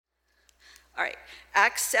All right,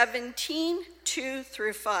 Acts 17, 2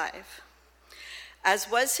 through 5. As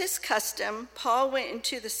was his custom, Paul went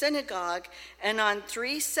into the synagogue, and on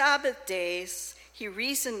 3 Sabbath days he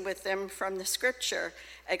reasoned with them from the scripture,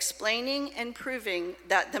 explaining and proving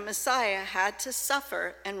that the Messiah had to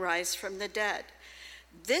suffer and rise from the dead.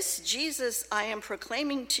 This Jesus I am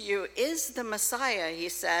proclaiming to you is the Messiah, he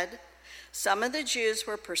said. Some of the Jews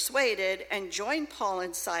were persuaded and joined Paul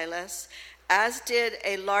and Silas, as did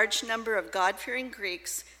a large number of God-fearing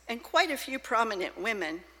Greeks and quite a few prominent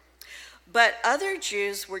women. But other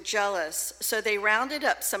Jews were jealous, so they rounded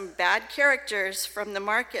up some bad characters from the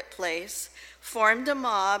marketplace, formed a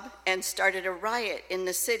mob, and started a riot in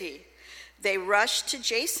the city. They rushed to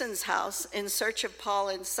Jason's house in search of Paul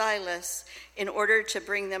and Silas in order to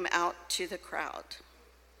bring them out to the crowd.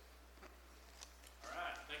 All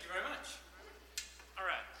right, thank you very much. All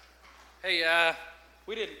right. Hey,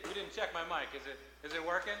 we didn't check my mic. Is it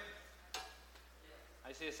working?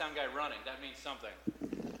 I see a sound guy running. That means something.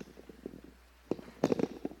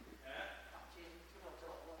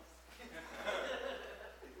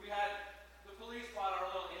 We had the police bought our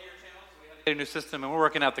little in-ear channel, so we had to get a new system, and we're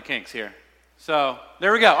working out the kinks here. So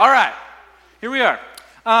there we go. All right, here we are.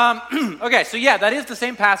 Okay, so yeah, that is the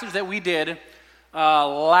same passage that we did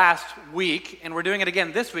last week, and we're doing it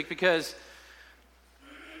again this week because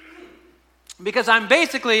I'm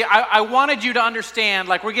basically, I wanted you to understand,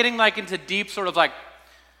 like we're getting like into deep sort of like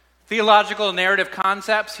theological narrative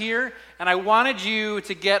concepts here, and I wanted you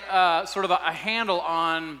to get sort of a handle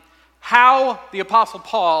on how the Apostle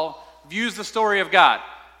Paul views the story of God.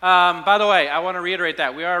 By the way, I want to reiterate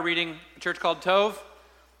that. We are reading a church called Tove.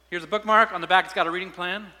 Here's a bookmark. On the back, it's got a reading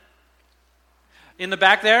plan. In the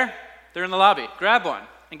back there, they're in the lobby. Grab one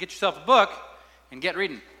and get yourself a book and get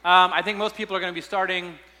reading. I think most people are going to be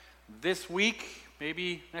starting this week.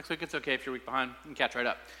 Maybe next week. It's okay if you're a week behind. You can catch right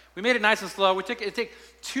up. We made it nice and slow. I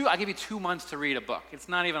give you 2 months to read a book. It's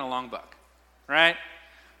not even a long book, right?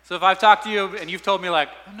 So if I've talked to you and you've told me like,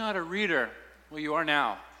 I'm not a reader, well, you are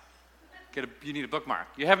now. You need a bookmark.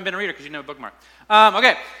 You haven't been a reader because you know a bookmark.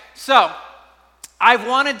 Okay, so I've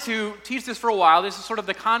wanted to teach this for a while. This is sort of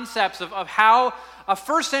the concepts of how a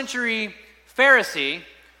first century Pharisee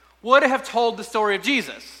would have told the story of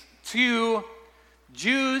Jesus to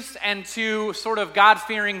Jews and to sort of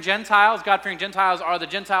God-fearing Gentiles. God-fearing Gentiles are the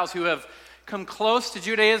Gentiles who have come close to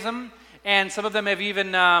Judaism, and some of them have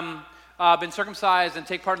even been circumcised and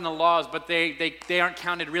take part in the laws, but they aren't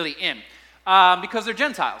counted really in because they're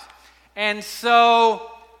Gentiles. And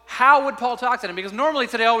so how would Paul talk to them? Because normally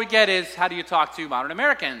today all we get is how do you talk to modern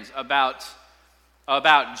Americans about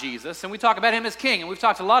Jesus? And we talk about him as king, and we've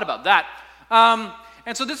talked a lot about that.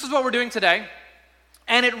 And so this is what we're doing today.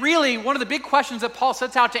 And it really, one of the big questions that Paul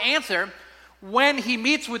sets out to answer when he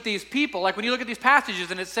meets with these people, like when you look at these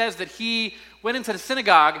passages and it says that he went into the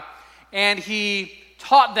synagogue and he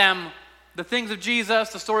taught them the things of Jesus,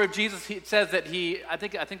 the story of Jesus. It says that I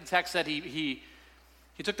think the text said he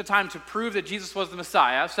took the time to prove that Jesus was the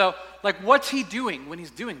Messiah. So, like, what's he doing when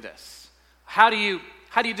he's doing this? How do you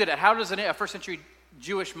do that? How does a first century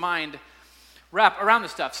Jewish mind wrap around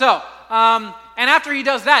this stuff? So, and after he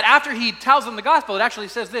does that, after he tells them the gospel, it actually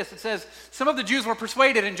says this. It says, some of the Jews were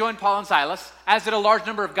persuaded and joined Paul and Silas, as did a large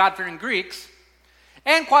number of God-fearing Greeks,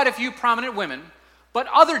 and quite a few prominent women, but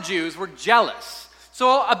other Jews were jealous.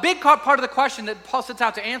 So a big part of the question that Paul sets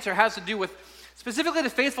out to answer has to do with specifically the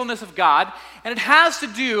faithfulness of God, and it has to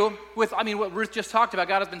do with, what Ruth just talked about.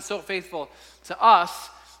 God has been so faithful to us.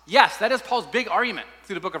 Yes, that is Paul's big argument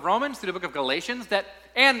through the book of Romans, through the book of Galatians,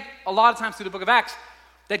 and a lot of times through the book of Acts,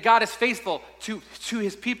 that God is faithful to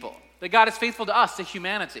his people, that God is faithful to us, to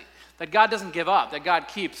humanity, that God doesn't give up, that God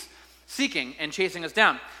keeps seeking and chasing us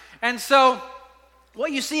down. And so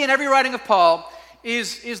what you see in every writing of Paul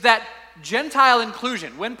is that Gentile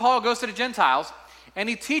inclusion. When Paul goes to the Gentiles and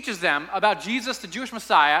he teaches them about Jesus, the Jewish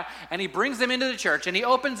Messiah, and he brings them into the church, and he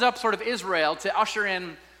opens up sort of Israel to usher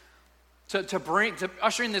in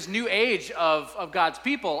this new age of God's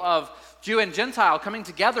people, of Jew and Gentile coming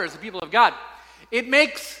together as the people of God. It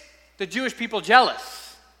makes the Jewish people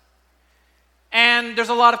jealous. And there's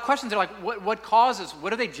a lot of questions. They're like, what causes?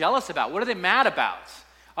 What are they jealous about? What are they mad about?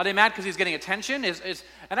 Are they mad because he's getting attention? And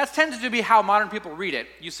that's tended to be how modern people read it.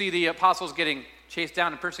 You see the apostles getting chased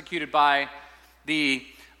down and persecuted by the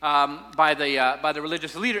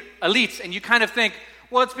religious elites, and you kind of think,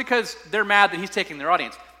 well, it's because they're mad that he's taking their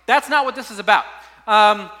audience. That's not what this is about.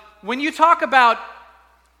 When you talk about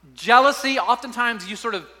jealousy, oftentimes you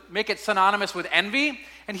sort of make it synonymous with envy,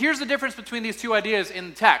 and here's the difference between these two ideas in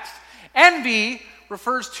the text. Envy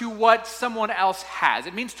refers to what someone else has.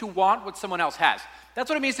 It means to want what someone else has. That's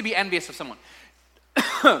what it means to be envious of someone.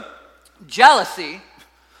 Jealousy,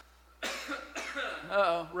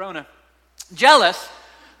 Rona. Jealous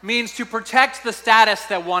means to protect the status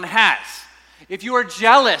that one has. If you are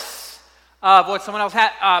jealous of what someone else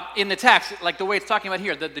had in the text, like the way it's talking about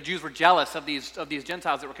here, the Jews were jealous of these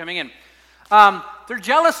Gentiles that were coming in. They're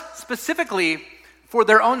jealous specifically for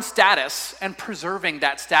their own status and preserving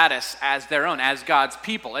that status as their own, as God's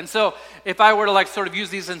people. And so if I were to sort of use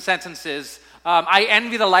these in sentences, I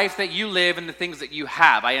envy the life that you live and the things that you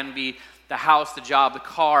have. I envy the house, the job, the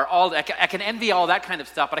car, all that. I can envy all that kind of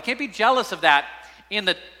stuff, but I can't be jealous of that in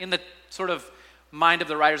the sort of mind of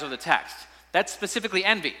the writers of the text. That's specifically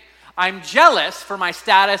envy. I'm jealous for my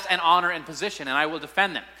status and honor and position, and I will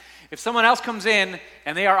defend them. If someone else comes in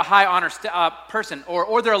and they are a high honor person,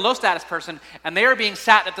 or they're a low status person, and they are being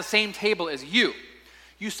sat at the same table as you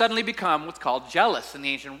suddenly become what's called jealous in the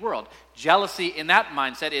ancient world. Jealousy in that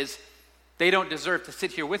mindset is they don't deserve to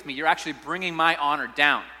sit here with me. You're actually bringing my honor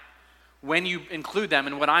down when you include them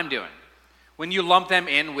in what I'm doing, when you lump them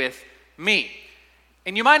in with me.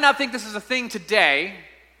 And you might not think this is a thing today,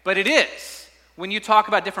 but it is. When you talk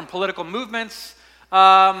about different political movements,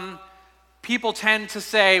 people tend to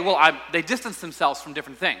say, well, they distance themselves from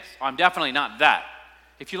different things. I'm definitely not that.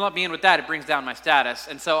 If you lump me in with that, it brings down my status.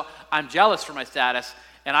 And so I'm jealous for my status,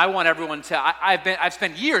 and I want everyone to, I've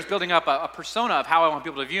spent years building up a persona of how I want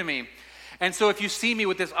people to view me. And so if you see me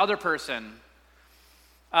with this other person,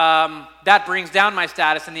 that brings down my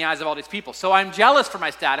status in the eyes of all these people. So I'm jealous for my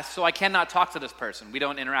status, so I cannot talk to this person. We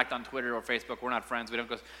don't interact on Twitter or Facebook. We're not friends. We don't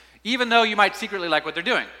go, even though you might secretly like what they're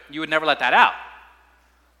doing. You would never let that out.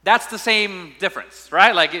 That's the same difference,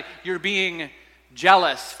 right? Like you're being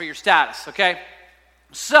jealous for your status, okay?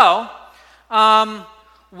 So,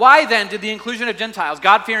 why then did the inclusion of Gentiles,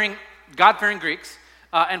 God-fearing Greeks,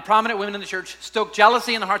 and prominent women in the church stoke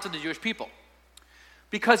jealousy in the hearts of the Jewish people?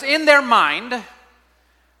 Because in their mind,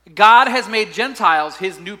 God has made Gentiles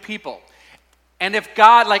his new people. And if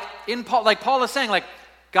God, like Paul is saying,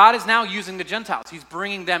 God is now using the Gentiles. He's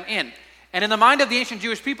bringing them in. And in the mind of the ancient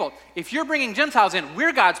Jewish people, if you're bringing Gentiles in,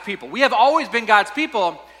 we're God's people. We have always been God's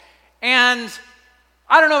people. And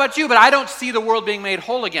I don't know about you, but I don't see the world being made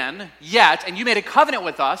whole again yet. And you made a covenant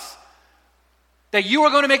with us that you are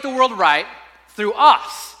going to make the world right through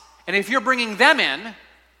us. And if you're bringing them in,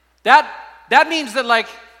 that means that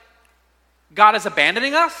God is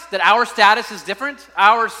abandoning us, that our status is different,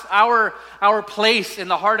 our place in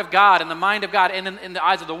the heart of God, in the mind of God, and in the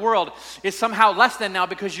eyes of the world is somehow less than now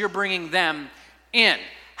because you're bringing them in.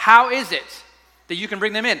 How is it that you can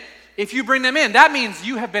bring them in? If you bring them in, that means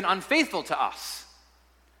you have been unfaithful to us.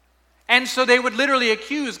 And so they would literally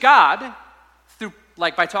accuse God, through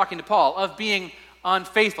by talking to Paul, of being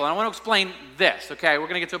unfaithful. And I want to explain this, okay? We're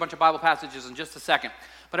going to get to a bunch of Bible passages in just a second.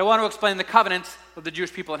 But I want to explain the covenant of the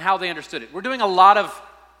Jewish people and how they understood it. We're doing a lot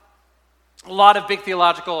of big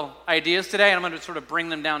theological ideas today, and I'm going to sort of bring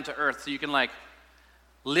them down to earth so you can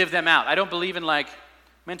live them out. I don't believe in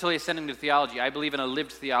mentally ascending to theology. I believe in a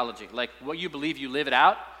lived theology. What you believe, you live it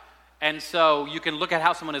out. And so you can look at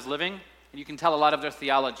how someone is living, and you can tell a lot of their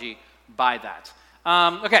theology by that.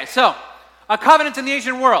 Okay, so a covenant in the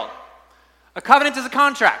ancient world. A covenant is a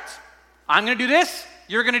contract. I'm going to do this,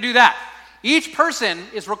 you're going to do that. Each person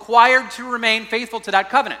is required to remain faithful to that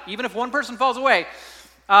covenant. Even if one person falls away,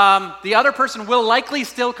 the other person will likely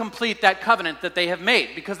still complete that covenant that they have made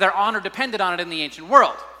because their honor depended on it in the ancient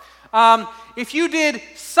world. If you did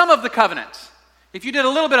some of the covenant, if you did a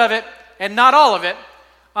little bit of it and not all of it,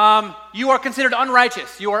 you are considered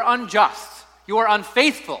unrighteous, you are unjust, you are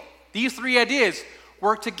unfaithful. These three ideas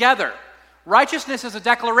work together. Righteousness is a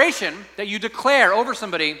declaration that you declare over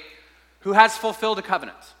somebody who has fulfilled a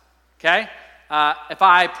covenant. Okay? If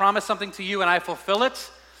I promise something to you and I fulfill it,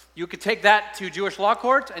 you could take that to Jewish law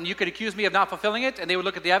court and you could accuse me of not fulfilling it, and they would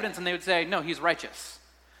look at the evidence and they would say, no, he's righteous.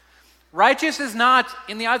 Righteous is not,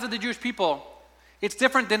 in the eyes of the Jewish people, it's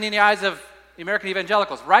different than in the eyes of the American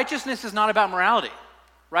evangelicals. Righteousness is not about morality.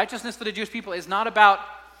 Righteousness for the Jewish people is not about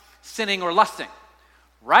sinning or lusting.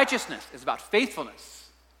 Righteousness is about faithfulness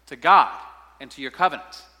to God and to your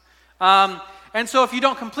covenant. And so if you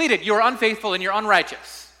don't complete it, you're unfaithful and you're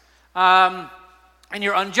unrighteous. And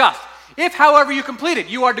you're unjust. If, however, you complete it,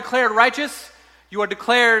 you are declared righteous, you are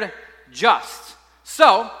declared just.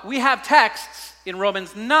 So, we have texts in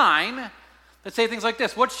Romans 9 that say things like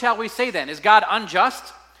this. What shall we say then? Is God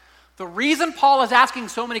unjust? The reason Paul is asking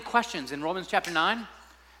so many questions in Romans chapter 9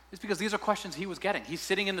 is because these are questions he was getting. He's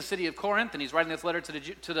sitting in the city of Corinth and he's writing this letter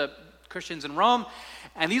to the Christians in Rome,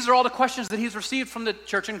 and these are all the questions that he's received from the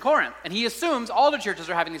church in Corinth. And he assumes all the churches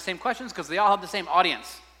are having these same questions because they all have the same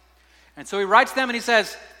audience. And so he writes them and he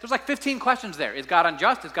says, there's 15 questions there. Is God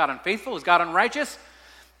unjust? Is God unfaithful? Is God unrighteous?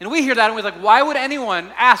 And we hear that and we're like, why would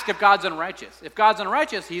anyone ask if God's unrighteous? If God's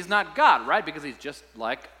unrighteous, he's not God, right? Because he's just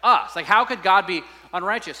like us. Like, how could God be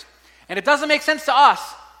unrighteous? And it doesn't make sense to us,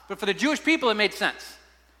 but for the Jewish people, it made sense.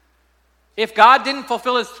 If God didn't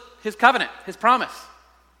fulfill his covenant, his promise,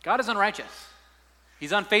 God is unrighteous.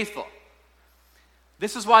 He's unfaithful.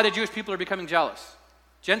 This is why the Jewish people are becoming jealous.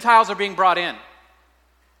 Gentiles are being brought in,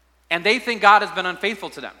 and they think God has been unfaithful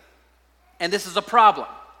to them. And this is a problem.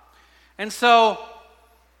 And so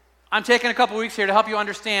I'm taking a couple weeks here to help you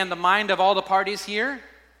understand the mind of all the parties here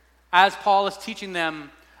as Paul is teaching them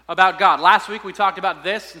about God. Last week we talked about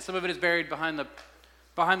this, and some of it is buried behind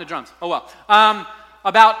the drums. Oh well.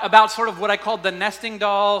 About sort of what I called the nesting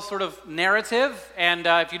doll sort of narrative. And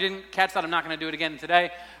if you didn't catch that, I'm not going to do it again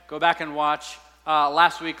today. Go back and watch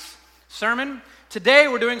last week's sermon. Today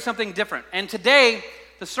we're doing something different. And today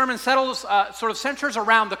the sermon sort of centers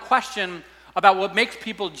around the question about what makes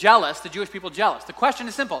people jealous, the Jewish people jealous. The question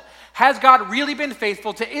is simple. Has God really been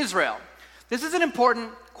faithful to Israel? This is an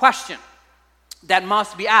important question that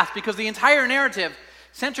must be asked because the entire narrative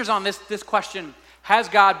centers on this question, has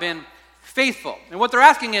God been faithful? And what they're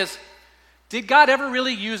asking is, did God ever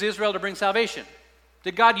really use Israel to bring salvation?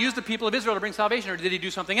 Did God use the people of Israel to bring salvation, or did he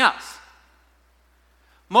do something else?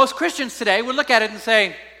 Most Christians today would look at it and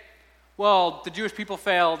say, well, the Jewish people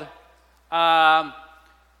failed,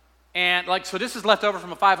 so this is left over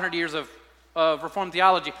from 500 years of Reformed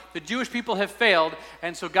theology. The Jewish people have failed,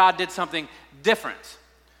 and so God did something different.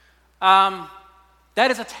 That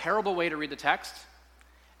is a terrible way to read the text,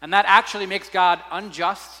 and that actually makes God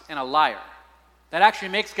unjust and a liar. That actually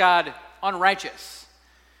makes God unrighteous.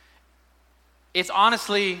 It's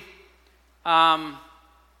honestly,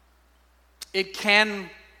 it can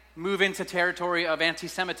move into territory of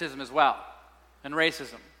anti-Semitism as well, and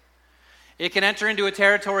racism. It can enter into a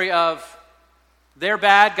territory of, they're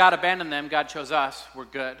bad, God abandoned them, God chose us, we're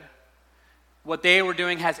good. What they were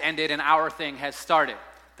doing has ended and our thing has started.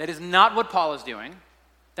 That is not what Paul is doing.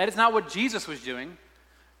 That is not what Jesus was doing.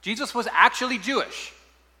 Jesus was actually Jewish.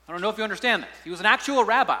 I don't know if you understand this. He was an actual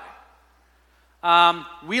rabbi.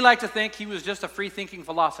 We like to think he was just a free-thinking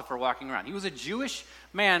philosopher walking around. He was a Jewish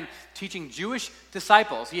man teaching Jewish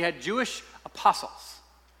disciples. He had Jewish apostles.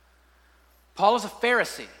 Paul was a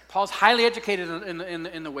Pharisee. Paul's highly educated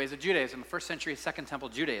in the ways of Judaism, the first century Second Temple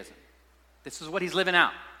Judaism. This is what he's living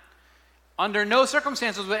out. Under no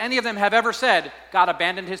circumstances would any of them have ever said, God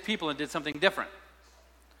abandoned his people and did something different.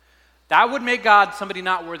 That would make God somebody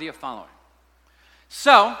not worthy of following.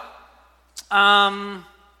 So,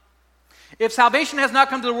 if salvation has not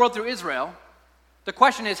come to the world through Israel, the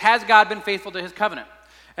question is, has God been faithful to his covenant?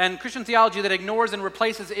 And Christian theology that ignores and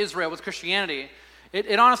replaces Israel with Christianity,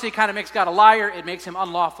 it honestly kind of makes God a liar. It makes him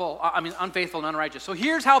unfaithful and unrighteous. So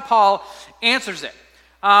here's how Paul answers it.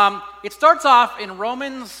 It starts off in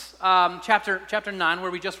Romans chapter 9,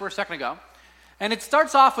 where we just were a second ago. And it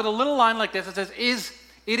starts off with a little line like this. It says,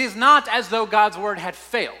 it is not as though God's word had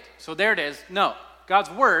failed. So there it is. No, God's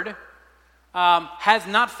word has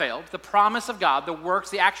not failed. The promise of God, the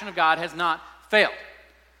works, the action of God has not failed.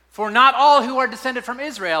 For not all who are descended from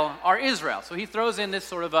Israel are Israel. So he throws in this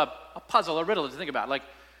sort of a puzzle, a riddle to think about. Like,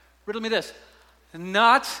 riddle me this.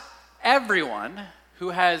 Not everyone who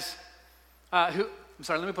has, let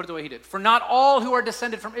me put it the way he did. For not all who are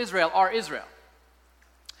descended from Israel are Israel.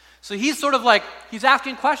 So he's sort of like, he's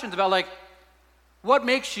asking questions about like, what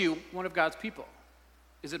makes you one of God's people?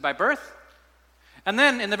 Is it by birth? And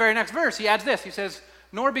then in the very next verse, he adds this. He says,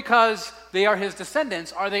 nor because they are his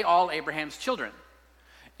descendants are they all Abraham's children.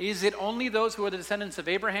 Is it only those who are the descendants of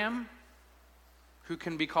Abraham who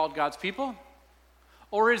can be called God's people?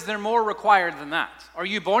 Or is there more required than that? Are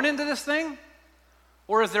you born into this thing?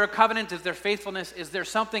 Or is there a covenant? Is there faithfulness? Is there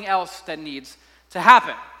something else that needs to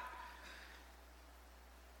happen?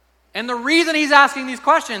 And the reason he's asking these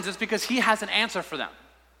questions is because he has an answer for them.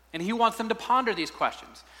 And he wants them to ponder these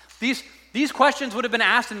questions. These questions would have been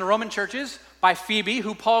asked in the Roman churches by Phoebe,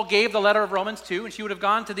 who Paul gave the letter of Romans to, and she would have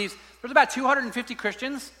gone to these. There's about 250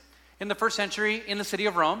 Christians in the first century in the city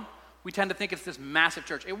of Rome. We tend to think it's this massive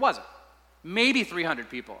church. It wasn't. Maybe 300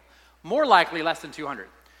 people. More likely, less than 200.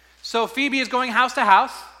 So Phoebe is going house to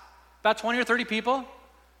house, about 20 or 30 people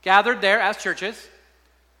gathered there as churches,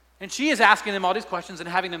 and she is asking them all these questions and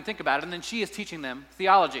having them think about it, and then she is teaching them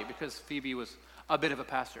theology because Phoebe was a bit of a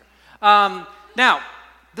pastor. Now,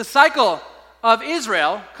 the cycle of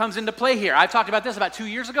Israel comes into play here. I talked about this about 2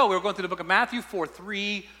 years ago. We were going through the book of Matthew for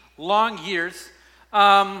 3 long years,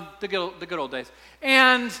 the good old days.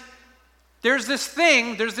 And there's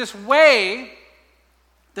this way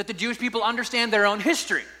that the Jewish people understand their own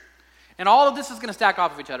history. And all of this is going to stack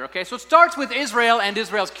off of each other, okay? So it starts with Israel and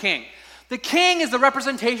Israel's king. The king is the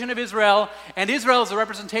representation of Israel, and Israel is the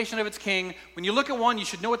representation of its king. When you look at one, you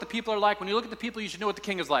should know what the people are like. When you look at the people, you should know what the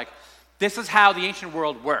king is like. This is how the ancient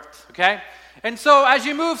world worked, okay? And so as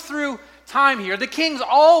you move through time here, the kings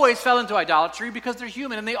always fell into idolatry because they're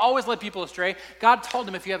human, and they always led people astray. God told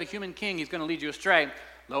them if you have a human king, he's going to lead you astray.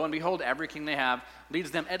 Lo and behold, every king they have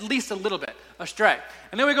leads them at least a little bit astray.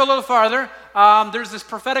 And then we go a little farther. There's this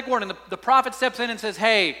prophetic warning. The prophet steps in and says,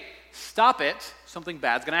 hey, stop it. Something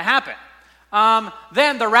bad's going to happen.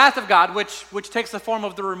 Then the wrath of God, which takes the form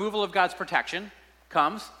of the removal of God's protection,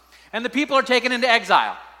 comes. And the people are taken into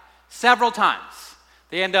exile several times.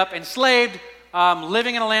 They end up enslaved,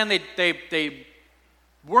 living in a land they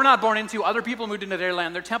were not born into. Other people moved into their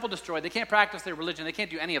land. Their temple destroyed. They can't practice their religion. They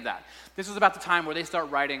can't do any of that. This is about the time where they start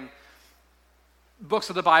writing books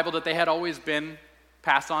of the Bible that they had always been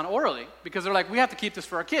passed on orally, because they're like, we have to keep this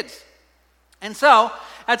for our kids. And so,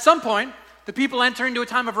 at some point, the people enter into a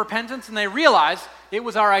time of repentance, and they realize it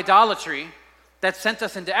was our idolatry that sent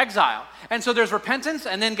us into exile. And so there's repentance,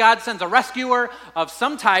 and then God sends a rescuer of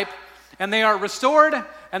some type, and they are restored,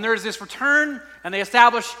 and there is this return, and they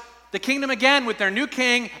establish the kingdom again with their new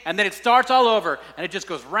king, and then it starts all over, and it just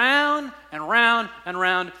goes round and round and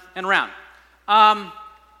round and round.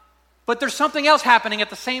 But there's something else happening at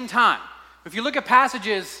the same time. If you look at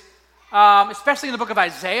passages, especially in the book of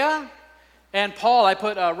Isaiah, and Paul, I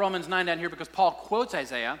put Romans 9 down here because Paul quotes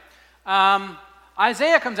Isaiah.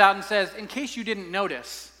 Isaiah comes out and says, in case you didn't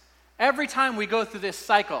notice, every time we go through this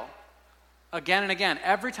cycle, again and again,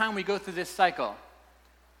 every time we go through this cycle,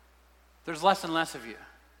 there's less and less of you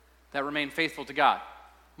that remain faithful to God.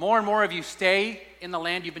 More and more of you stay in the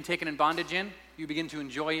land you've been taken in bondage in. You begin to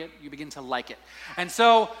enjoy it. You begin to like it. And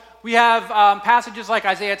so we have passages like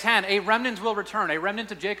Isaiah 10, a remnant will return. A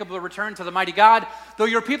remnant of Jacob will return to the mighty God. Though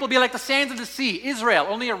your people be like the sands of the sea, Israel,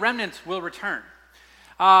 only a remnant will return.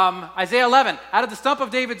 Isaiah 11, out of the stump of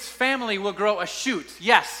David's family will grow a shoot.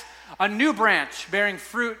 Yes, a new branch bearing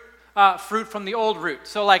fruit from the old root.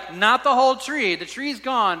 So like not the whole tree. The tree's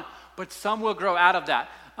gone, but some will grow out of that.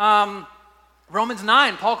 Romans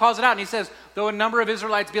 9, Paul calls it out, and he says, though a number of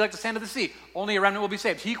Israelites be like the sand of the sea, only a remnant will be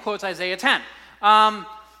saved. He quotes Isaiah 10.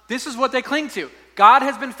 This is what they cling to. God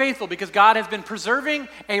has been faithful because God has been preserving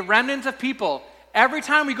a remnant of people. Every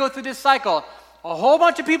time we go through this cycle, a whole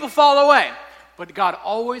bunch of people fall away. But God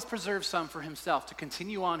always preserves some for himself to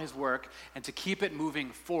continue on his work and to keep it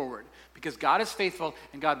moving forward. Because God is faithful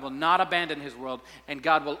and God will not abandon his world, and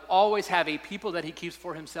God will always have a people that he keeps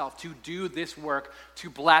for himself to do this work to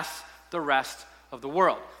bless the rest of the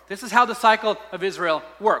world. This is how the cycle of Israel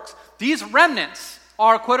works. These remnants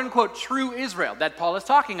are quote-unquote true Israel that Paul is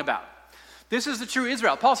talking about. This is the true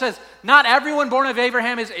Israel. Paul says, not everyone born of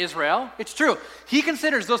Abraham is Israel. It's true. He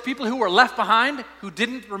considers those people who were left behind, who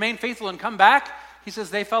didn't remain faithful and come back, he says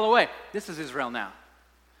they fell away. This is Israel now.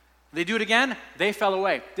 They do it again, they fell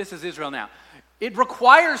away. This is Israel now. It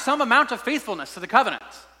requires some amount of faithfulness to the covenant.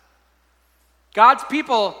 God's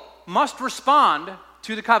people must respond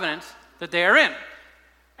to the covenant that they are in.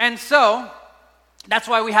 And so, that's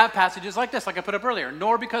why we have passages like this, like I put up earlier.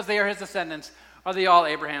 Nor because they are his descendants are they all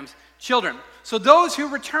Abraham's children. So those who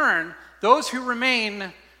return, those who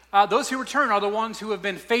return are the ones who have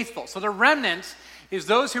been faithful. So the remnant is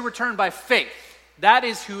those who return by faith. That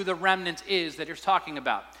is who the remnant is that you're talking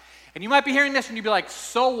about. And you might be hearing this and you'd be like,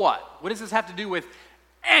 so what? What does this have to do with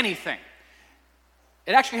anything?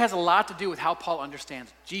 It actually has a lot to do with how Paul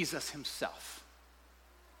understands Jesus himself.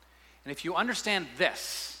 And if you understand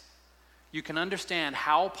this, you can understand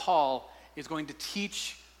how Paul is going to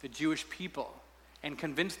teach the Jewish people and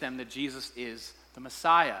convince them that Jesus is the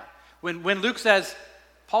Messiah. When Luke says,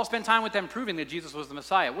 Paul spent time with them proving that Jesus was the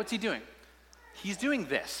Messiah, what's he doing? He's doing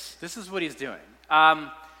this. This is what he's doing.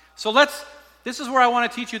 This is where I want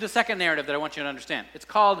to teach you the second narrative that I want you to understand. It's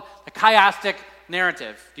called the chiastic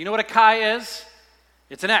narrative. Do you know what a chi is?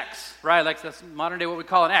 It's an X, right? Like that's modern day what we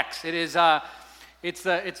call an X. It is, it's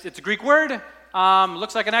a Greek word.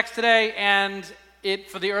 Looks like an X today, and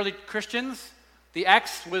for the early Christians, the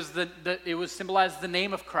X was it was symbolized the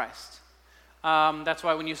name of Christ. That's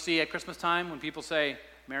why when you see at Christmas time, when people say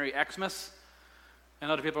Merry Xmas, and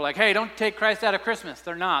other people are like, hey, don't take Christ out of Christmas.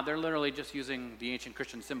 They're not. They're literally just using the ancient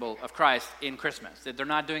Christian symbol of Christ in Christmas. They're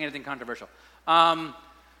not doing anything controversial. Yeah,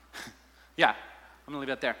 I'm going to leave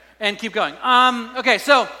that there. And keep going. Okay,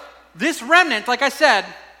 so this remnant, like I said,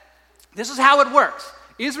 this is how it works.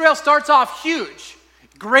 Israel starts off huge,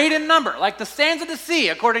 great in number, like the sands of the sea,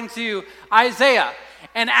 according to Isaiah.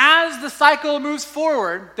 And as the cycle moves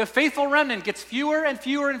forward, the faithful remnant gets fewer and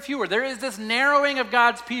fewer and fewer. There is this narrowing of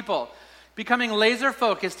God's people, becoming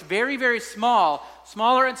laser-focused, very, very small,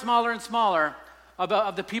 smaller and smaller and smaller,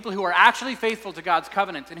 of the people who are actually faithful to God's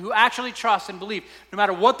covenant and who actually trust and believe, no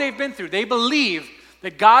matter what they've been through, they believe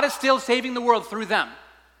that God is still saving the world through them,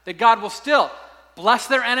 that God will still bless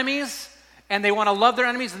their enemies, and they want to love their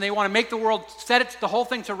enemies, and they want to make the world, set the whole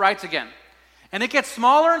thing to rights again. And it gets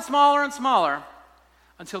smaller and smaller and smaller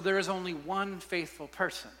until there is only one faithful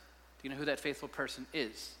person. Do you know who that faithful person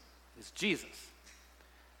is? It's Jesus.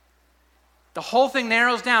 The whole thing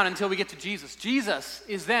narrows down until we get to Jesus. Jesus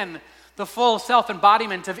is then the full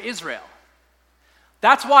self-embodiment of Israel.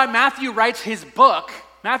 That's why Matthew writes his book.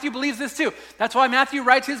 Matthew believes this too. That's why Matthew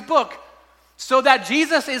writes his book, so that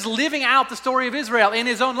Jesus is living out the story of Israel in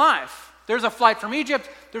his own life. There's a flight from Egypt.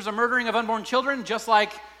 There's a murdering of unborn children, just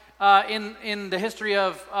like in the history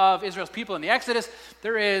of Israel's people in the Exodus.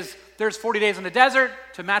 There's 40 days in the desert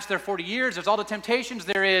to match their 40 years. There's all the temptations.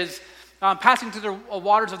 There is passing through the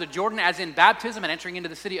waters of the Jordan, as in baptism, and entering into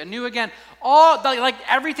the city anew again. Like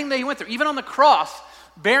everything that he went through, even on the cross,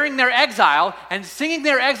 bearing their exile and singing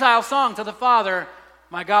their exile song to the Father,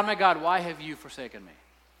 my God, why have you forsaken me?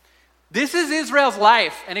 This is Israel's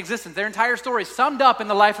life and existence, their entire story summed up in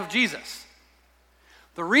the life of Jesus.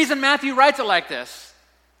 The reason Matthew writes it like this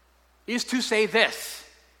is to say this: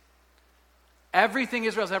 everything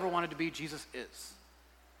Israel's ever wanted to be, Jesus is.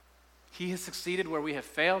 He has succeeded where we have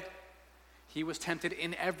failed. He was tempted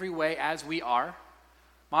in every way as we are.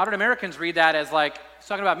 Modern Americans read that as like, he's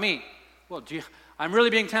talking about me. Well, I'm really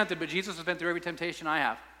being tempted, but Jesus has been through every temptation I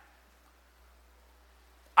have.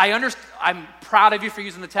 I'm proud of you for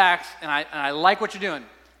using the text, and I like what you're doing.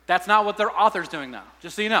 That's not what their author's doing, though,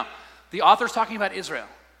 just so you know. The author's talking about Israel.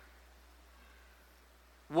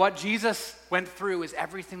 What Jesus went through is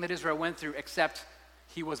everything that Israel went through, except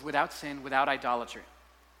he was without sin, without idolatry.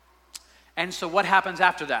 And so what happens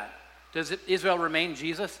after that? Does Israel remain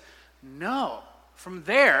Jesus? No. From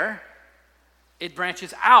there, it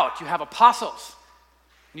branches out. You have apostles.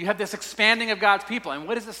 You have this expanding of God's people. And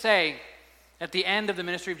what does it say at the end of the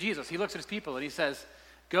ministry of Jesus? He looks at his people and he says,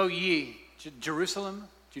 go ye Jerusalem,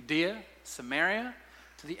 Judea, Samaria,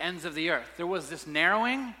 to the ends of the earth. There was this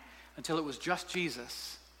narrowing until it was just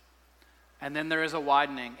Jesus. And then there is a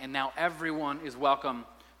widening, and now everyone is welcome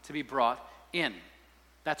to be brought in.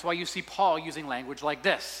 That's why you see Paul using language like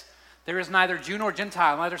this. There is neither Jew nor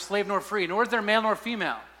Gentile, neither slave nor free, nor is there male nor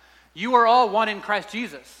female. You are all one in Christ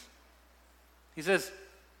Jesus. He says,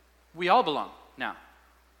 we all belong now.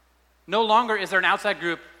 No longer is there an outside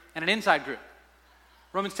group and an inside group.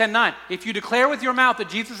 Romans 10:9, if you declare with your mouth that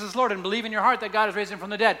Jesus is Lord and believe in your heart that God has raised him from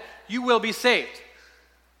the dead, you will be saved.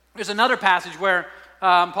 There's another passage where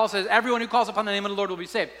Paul says, everyone who calls upon the name of the Lord will be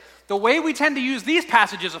saved. The way we tend to use these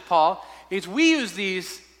passages of Paul is we use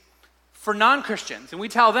these for non-Christians, and we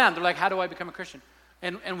tell them, they're like, how do I become a Christian?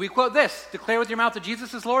 And we quote this, declare with your mouth that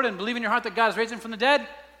Jesus is Lord and believe in your heart that God has raised him from the dead,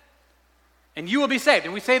 and you will be saved.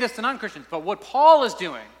 And we say this to non-Christians. But what Paul is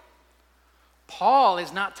doing, Paul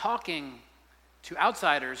is not talking to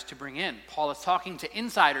outsiders to bring in. Paul is talking to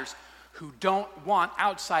insiders who don't want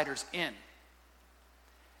outsiders in.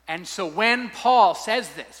 And so when Paul says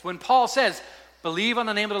this, when Paul says, believe on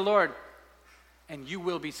the name of the Lord and you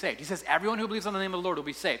will be saved. He says, everyone who believes on the name of the Lord will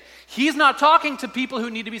be saved. He's not talking to people who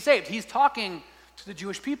need to be saved. He's talking to the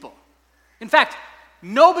Jewish people. In fact,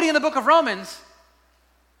 nobody in the book of Romans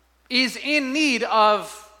is in need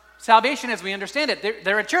of salvation as we understand it.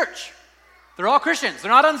 They're a church. They're all Christians.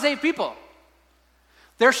 They're not unsaved people.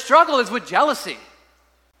 Their struggle is with jealousy.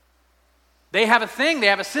 They have a thing, they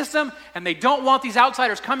have a system, and they don't want these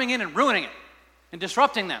outsiders coming in and ruining it and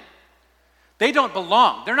disrupting them. They don't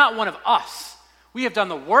belong. They're not one of us. We have done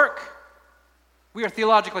the work. We are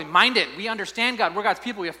theologically minded. We understand God. We're God's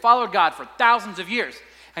people. We have followed God for thousands of years.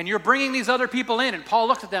 And you're bringing these other people in, and Paul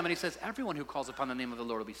looks at them and he says, everyone who calls upon the name of the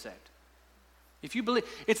Lord will be saved. If you believe,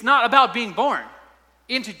 it's not about being born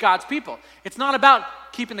into God's people. It's not about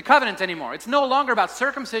keeping the covenant anymore. It's no longer about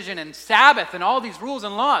circumcision and Sabbath and all these rules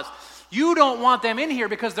and laws. You don't want them in here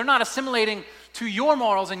because they're not assimilating to your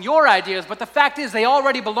morals and your ideas, but the fact is they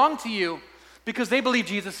already belong to you because they believe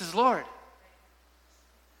Jesus is Lord.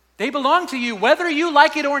 They belong to you whether you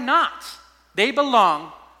like it or not. They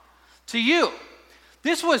belong to you.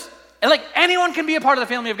 This was, like, anyone can be a part of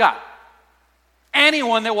the family of God.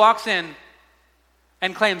 Anyone that walks in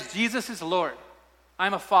and claims Jesus is Lord,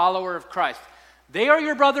 I'm a follower of Christ. They are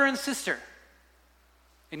your brother and sister.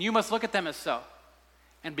 And you must look at them as so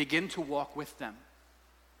and begin to walk with them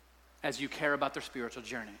as you care about their spiritual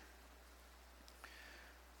journey.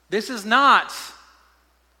 This is not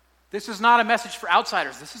a message for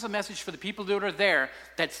outsiders. This is a message for the people that are there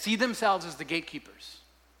that see themselves as the gatekeepers.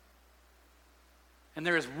 And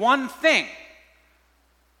there is one thing,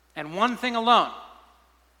 and one thing alone,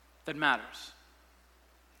 that matters.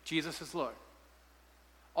 Jesus is Lord.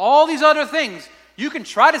 All these other things, you can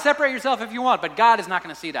try to separate yourself if you want, but God is not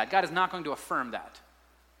going to see that. God is not going to affirm that.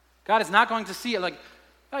 God is not going to see it like,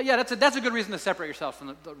 oh yeah, that's a good reason to separate yourself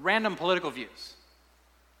from the random political views.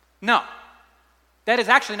 No. That is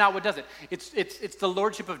actually not what does it. It's the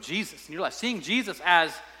lordship of Jesus in your life, seeing Jesus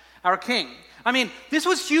as our king. I mean, this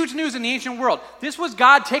was huge news in the ancient world. This was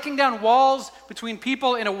God taking down walls between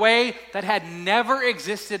people in a way that had never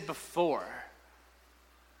existed before.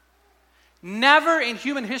 Never in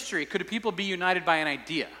human history could people be united by an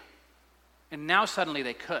idea. And now suddenly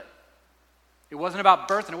they could. It wasn't about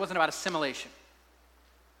birth and it wasn't about assimilation.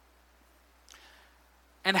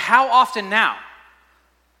 And how often now,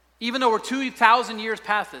 even though we're 2,000 years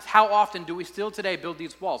past this, how often do we still today build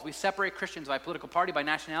these walls? We separate Christians by political party, by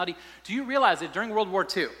nationality. Do you realize that during World War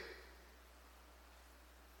II,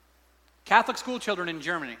 Catholic school children in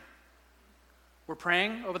Germany were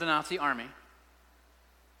praying over the Nazi army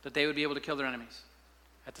that they would be able to kill their enemies.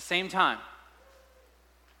 At the same time,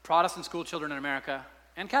 Protestant school children in America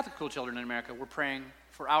and Catholic school children in America were praying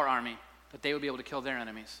for our army that they would be able to kill their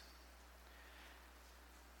enemies.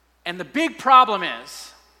 And the big problem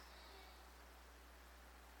is,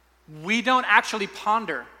 we don't actually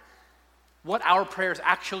ponder what our prayers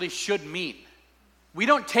actually should mean. We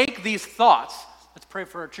don't take these thoughts, let's pray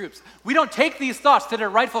for our troops. We don't take these thoughts to their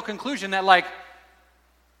rightful conclusion that like,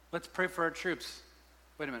 let's pray for our troops.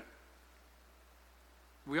 Wait a minute.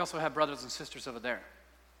 We also have brothers and sisters over there.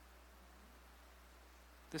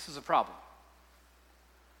 This is a problem.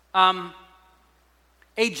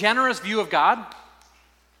 A generous view of God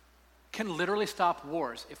can literally stop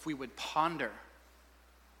wars if we would ponder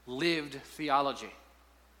lived theology.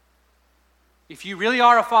 If you really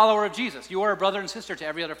are a follower of Jesus, you are a brother and sister to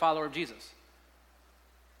every other follower of Jesus.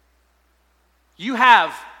 You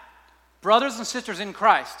have brothers and sisters in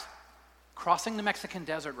Christ crossing the Mexican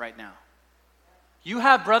desert right now. You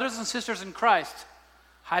have brothers and sisters in Christ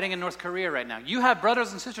hiding in North Korea right now. You have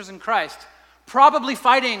brothers and sisters in Christ probably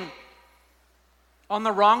fighting on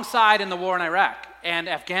the wrong side in the war in Iraq and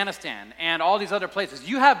Afghanistan and all these other places.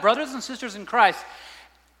 You have brothers and sisters in Christ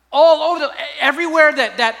all over everywhere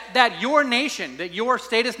that your nation, that your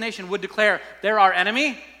statist nation would declare they're our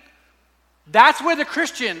enemy. That's where the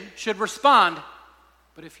Christian should respond.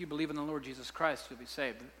 But if you believe in the Lord Jesus Christ, you'll be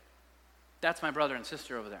saved. That's my brother and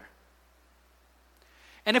sister over there.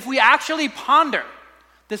 And if we actually ponder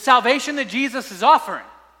the salvation that Jesus is offering,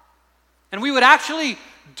 and we would actually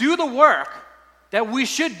do the work that we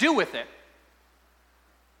should do with it,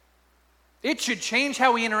 it should change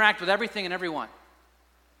how we interact with everything and everyone.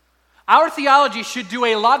 Our theology should do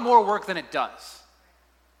a lot more work than it does.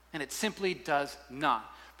 And it simply does not,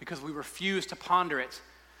 because we refuse to ponder it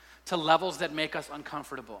to levels that make us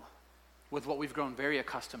uncomfortable with what we've grown very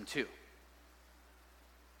accustomed to.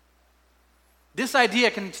 This idea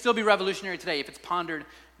can still be revolutionary today if it's pondered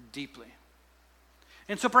deeply.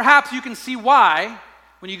 And so perhaps you can see why,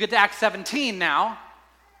 when you get to Acts 17 now,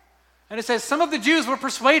 and it says, some of the Jews were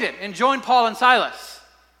persuaded and joined Paul and Silas,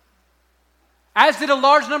 as did a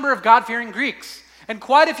large number of God-fearing Greeks, and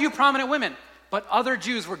quite a few prominent women, but other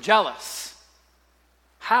Jews were jealous.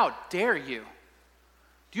 How dare you?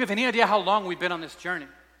 Do you have any idea how long we've been on this journey?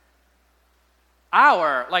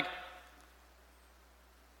 What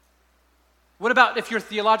about if your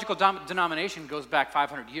theological denomination goes back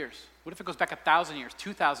 500 years? What if it goes back 1,000 years,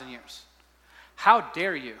 2,000 years? How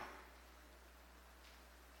dare you?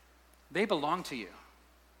 They belong to you.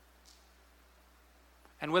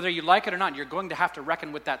 And whether you like it or not, you're going to have to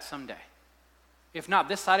reckon with that someday. If not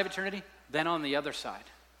this side of eternity, then on the other side.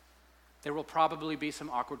 There will probably be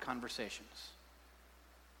some awkward conversations.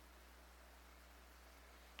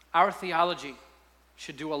 Our theology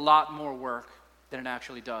should do a lot more work than it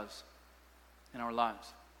actually does in our lives.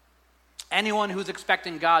 Anyone who's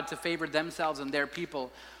expecting God to favor themselves and their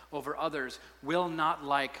people over others will not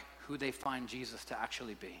like who they find Jesus to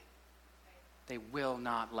actually be. They will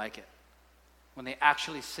not like it when they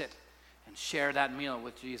actually sit and share that meal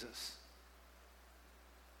with Jesus.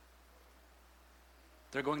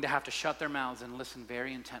 They're going to have to shut their mouths and listen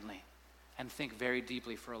very intently and think very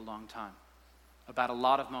deeply for a long time about a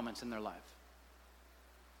lot of moments in their life.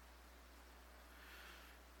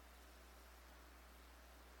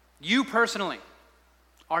 You personally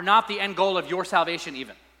are not the end goal of your salvation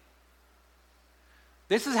even.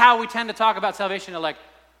 This is how we tend to talk about salvation, like,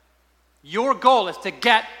 your goal is to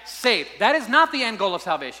get saved. That is not the end goal of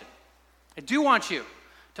salvation. I do want you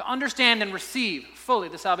to understand and receive fully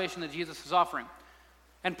the salvation that Jesus is offering.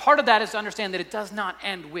 And part of that is to understand that it does not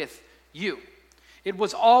end with you. It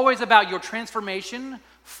was always about your transformation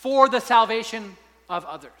for the salvation of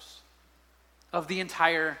others. of the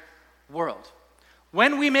entire world.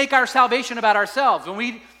 When we make our salvation about ourselves, when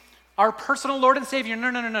we, our personal Lord and Savior,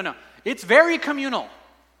 no. It's very communal.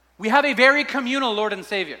 We have a very communal Lord and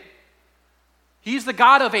Savior. He's the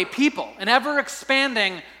God of a people, an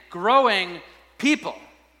ever-expanding, growing people.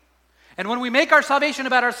 And when we make our salvation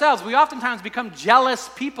about ourselves, we oftentimes become jealous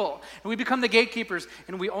people, and we become the gatekeepers,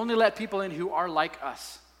 and we only let people in who are like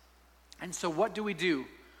us. And so what do we do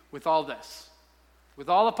with all this? With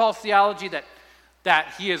all of Paul's theology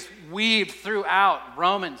that he has weaved throughout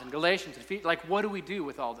Romans and Galatians, and like, what do we do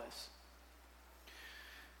with all this?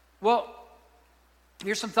 Well,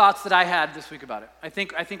 here's some thoughts that I had this week about it. I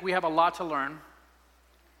think we have a lot to learn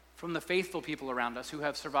from the faithful people around us who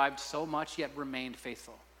have survived so much yet remained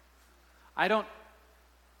faithful. I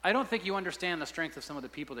don't think you understand the strength of some of the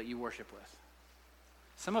people that you worship with.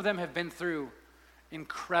 Some of them have been through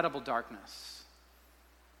incredible darkness,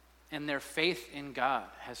 and their faith in God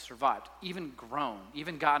has survived, even grown,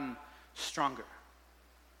 even gotten stronger.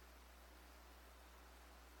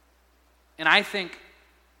 And I think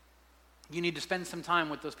you need to spend some time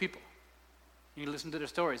with those people. You need to listen to their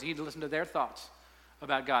stories. You need to listen to their thoughts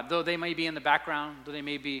about God, though they may be in the background, though they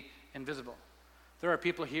may be invisible. There are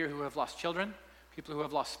people here who have lost children, people who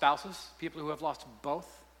have lost spouses, people who have lost both,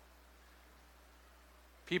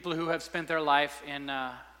 people who have spent their life in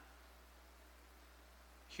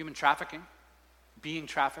human trafficking, being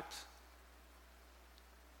trafficked,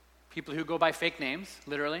 people who go by fake names,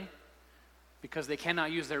 literally, because they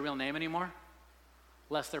cannot use their real name anymore,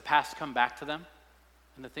 lest their past come back to them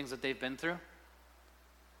and the things that they've been through.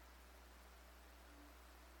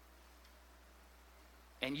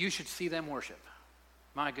 And you should see them worship.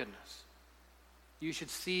 My goodness. You should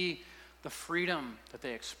see the freedom that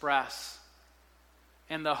they express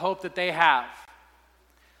and the hope that they have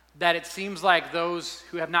that it seems like those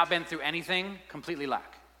who have not been through anything completely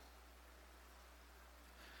lack.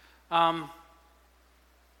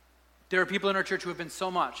 There are people in our church who have been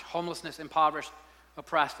so much homelessness, impoverished,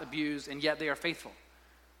 oppressed, abused, and yet they are faithful.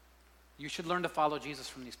 You should learn to follow Jesus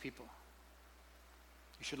from these people.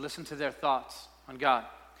 You should listen to their thoughts on God.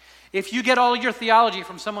 If you get all your theology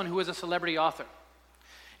from someone who is a celebrity author,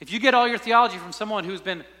 if you get all your theology from someone who's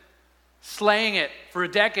been slaying it for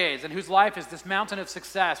decades and whose life is this mountain of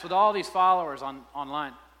success with all these followers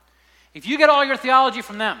online, if you get all your theology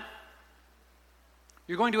from them,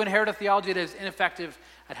 you're going to inherit a theology that is ineffective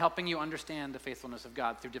at helping you understand the faithfulness of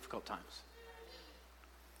God through difficult times.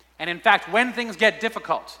 And in fact, when things get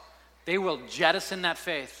difficult, they will jettison that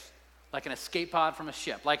faith like an escape pod from a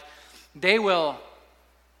ship. Like they will,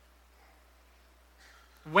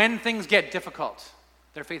 when things get difficult,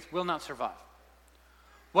 their faith will not survive.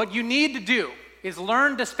 What you need to do is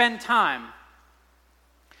learn to spend time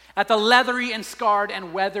at the leathery and scarred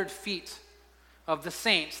and weathered feet of the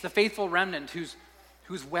saints, the faithful remnant who's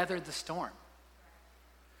weathered the storm.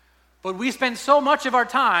 But we spend so much of our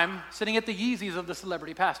time sitting at the Yeezys of the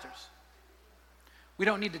celebrity pastors. We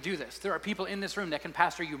don't need to do this. There are people in this room that can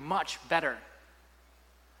pastor you much better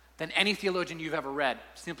than any theologian you've ever read,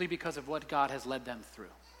 simply because of what God has led them through.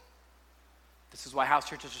 This is why house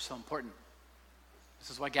churches are so important. This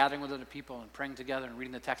is why gathering with other people and praying together and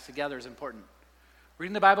reading the text together is important.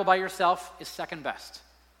 Reading the Bible by yourself is second best.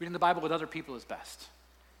 Reading the Bible with other people is best.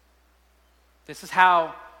 This is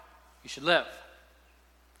how you should live.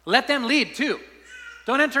 Let them lead too.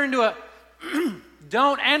 Don't enter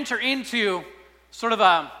into sort of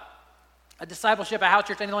a discipleship, a house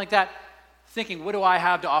church, anything like that, thinking, what do I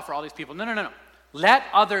have to offer all these people? No. Let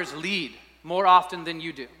others lead more often than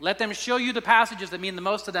you do. Let them show you the passages that mean the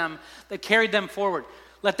most to them, that carried them forward.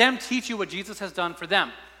 Let them teach you what Jesus has done for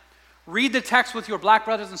them. Read the text with your black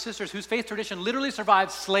brothers and sisters whose faith tradition literally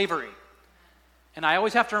survived slavery. And I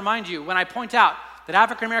always have to remind you, when I point out that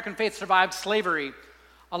African American faith survived slavery,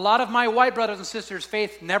 a lot of my white brothers and sisters'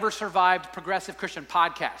 faith never survived progressive Christian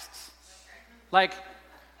podcasts. Like,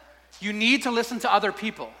 you need to listen to other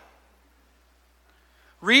people.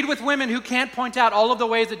 Read with women who can't point out all of the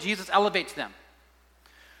ways that Jesus elevates them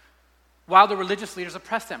while the religious leaders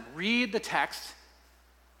oppress them. Read the text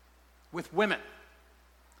with women.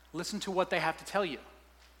 Listen to what they have to tell you.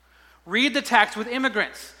 Read the text with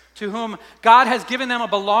immigrants to whom God has given them a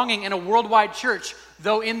belonging in a worldwide church,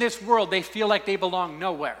 though in this world they feel like they belong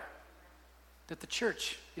nowhere. That the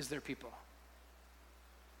church is their people.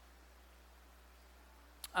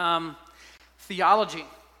 Theology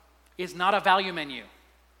is not a value menu.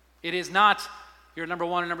 It is not you're number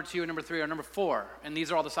 1 or number 2 or number 3 or number 4, and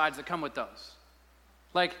these are all the sides that come with those.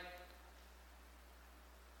 Like,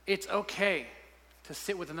 it's okay to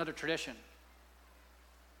sit with another tradition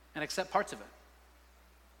and accept parts of it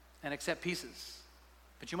and accept pieces,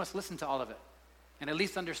 but you must listen to all of it and at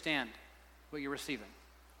least understand what you're receiving.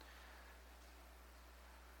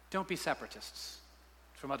 Don't be separatists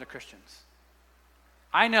from other Christians.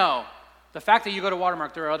 I know the fact that you go to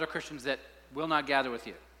Watermark, there are other Christians that will not gather with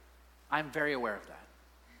you. I'm very aware of that.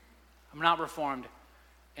 I'm not Reformed,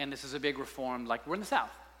 and this is a big Reformed, like we're in the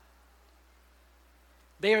South.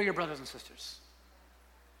 They are your brothers and sisters.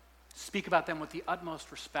 Speak about them with the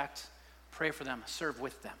utmost respect. Pray for them. Serve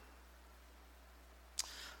with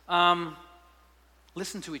them.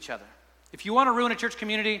 Listen to each other. If you want to ruin a church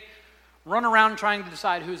community, run around trying to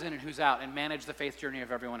decide who's in and who's out and manage the faith journey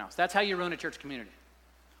of everyone else. That's how you ruin a church community,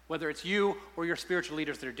 whether it's you or your spiritual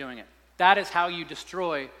leaders that are doing it. That is how you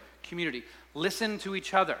destroy community. Listen to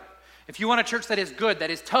each other. If you want a church that is good, that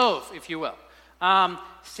is tov, if you will,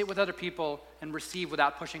 sit with other people and receive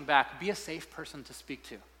without pushing back. Be a safe person to speak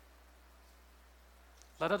to.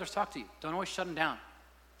 Let others talk to you. Don't always shut them down.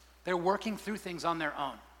 They're working through things on their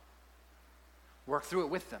own. Work through it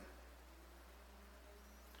with them.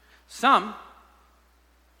 Some,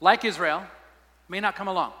 like Israel, may not come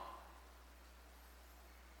along.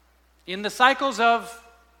 In the cycles of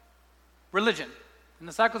religion, in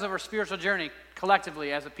the cycles of our spiritual journey,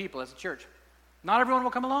 collectively as a people, as a church, not everyone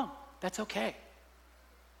will come along. That's okay.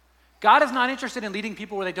 God is not interested in leading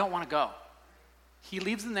people where they don't want to go. He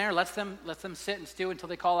leaves them there, lets them sit and stew until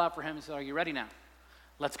they call out for him and say, are you ready now?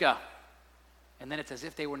 Let's go. And then it's as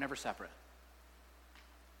if they were never separate.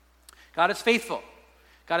 God is faithful.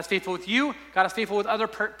 God is faithful with you. God is faithful with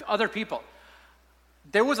other people.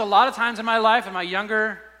 There was a lot of times in my life, in my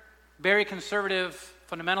younger, very conservative,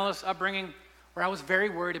 fundamentalist upbringing, where I was very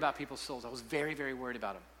worried about people's souls. I was very, very worried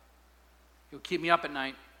about them. It would keep me up at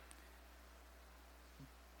night.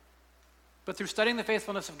 But through studying the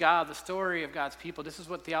faithfulness of God, the story of God's people, this is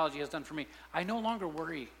what theology has done for me. I no longer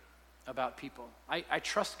worry about people. I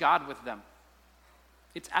trust God with them.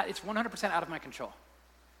 It's 100% out of my control.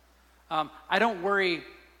 I don't worry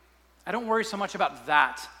so much about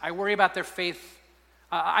that. I worry about their faith.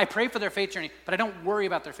 I pray for their faith journey, but I don't worry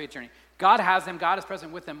about their faith journey. God has them. God is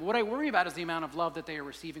present with them. What I worry about is the amount of love that they are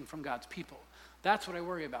receiving from God's people. That's what I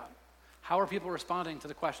worry about. How are people responding to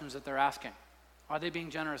the questions that they're asking? Are they being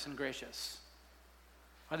generous and gracious?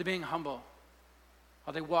 Are they being humble?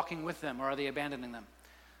 Are they walking with them, or are they abandoning them?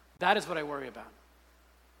 That is what I worry about.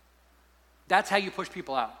 That's how you push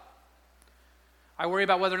people out. I worry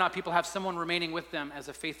about whether or not people have someone remaining with them as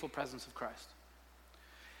a faithful presence of Christ.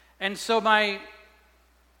 And so my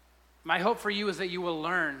hope for you is that you will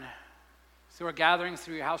learn through our gatherings,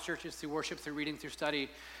 through your house churches, through worship, through reading, through study,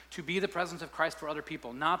 to be the presence of Christ for other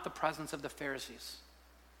people, not the presence of the Pharisees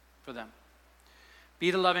for them.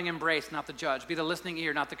 Be the loving embrace, not the judge. Be the listening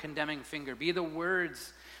ear, not the condemning finger. Be the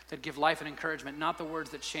words that give life and encouragement, not the words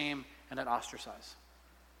that shame and that ostracize.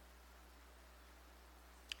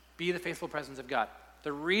 Be the faithful presence of God.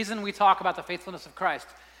 The reason we talk about the faithfulness of Christ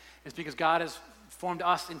is because God has formed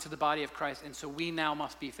us into the body of Christ, and so we now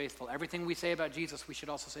must be faithful. Everything we say about Jesus, we should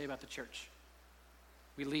also say about the church.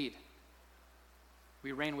 We lead.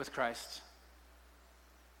 We reign with Christ.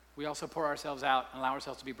 We also pour ourselves out and allow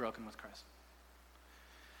ourselves to be broken with Christ.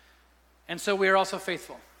 And so we are also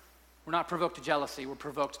faithful. We're not provoked to jealousy. We're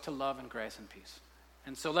provoked to love and grace and peace.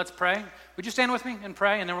 And so let's pray. Would you stand with me and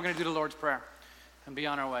pray? And then we're going to do the Lord's Prayer and be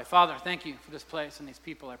on our way. Father, thank you for this place and these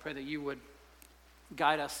people. I pray that you would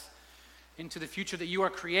guide us into the future that you are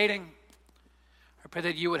creating. I pray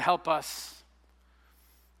that you would help us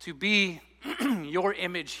to be your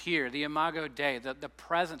image here, the Imago Dei, the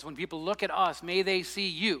presence. When people look at us, may they see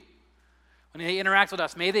you. When they interact with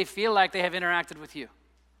us, may they feel like they have interacted with you.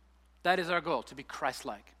 That is our goal, to be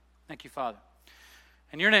Christ-like. Thank you, Father.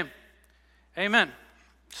 In your name, amen.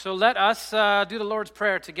 So let us do the Lord's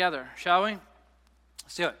Prayer together, shall we?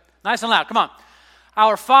 Let's do it. Nice and loud, come on.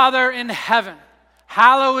 Our Father in heaven,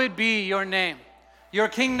 hallowed be your name. Your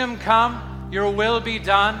kingdom come, your will be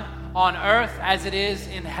done on earth as it is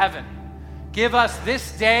in heaven. Give us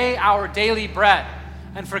this day our daily bread,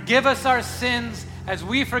 and forgive us our sins as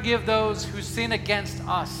we forgive those who sin against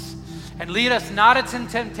us. And lead us not into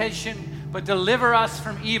temptation, but deliver us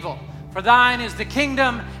from evil. For thine is the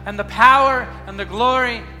kingdom and the power and the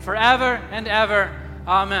glory forever and ever.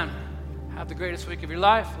 Amen. Have the greatest week of your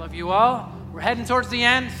life. Love you all. We're heading towards the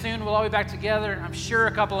end. Soon we'll all be back together. I'm sure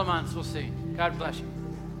a couple of months. We'll see. God bless you.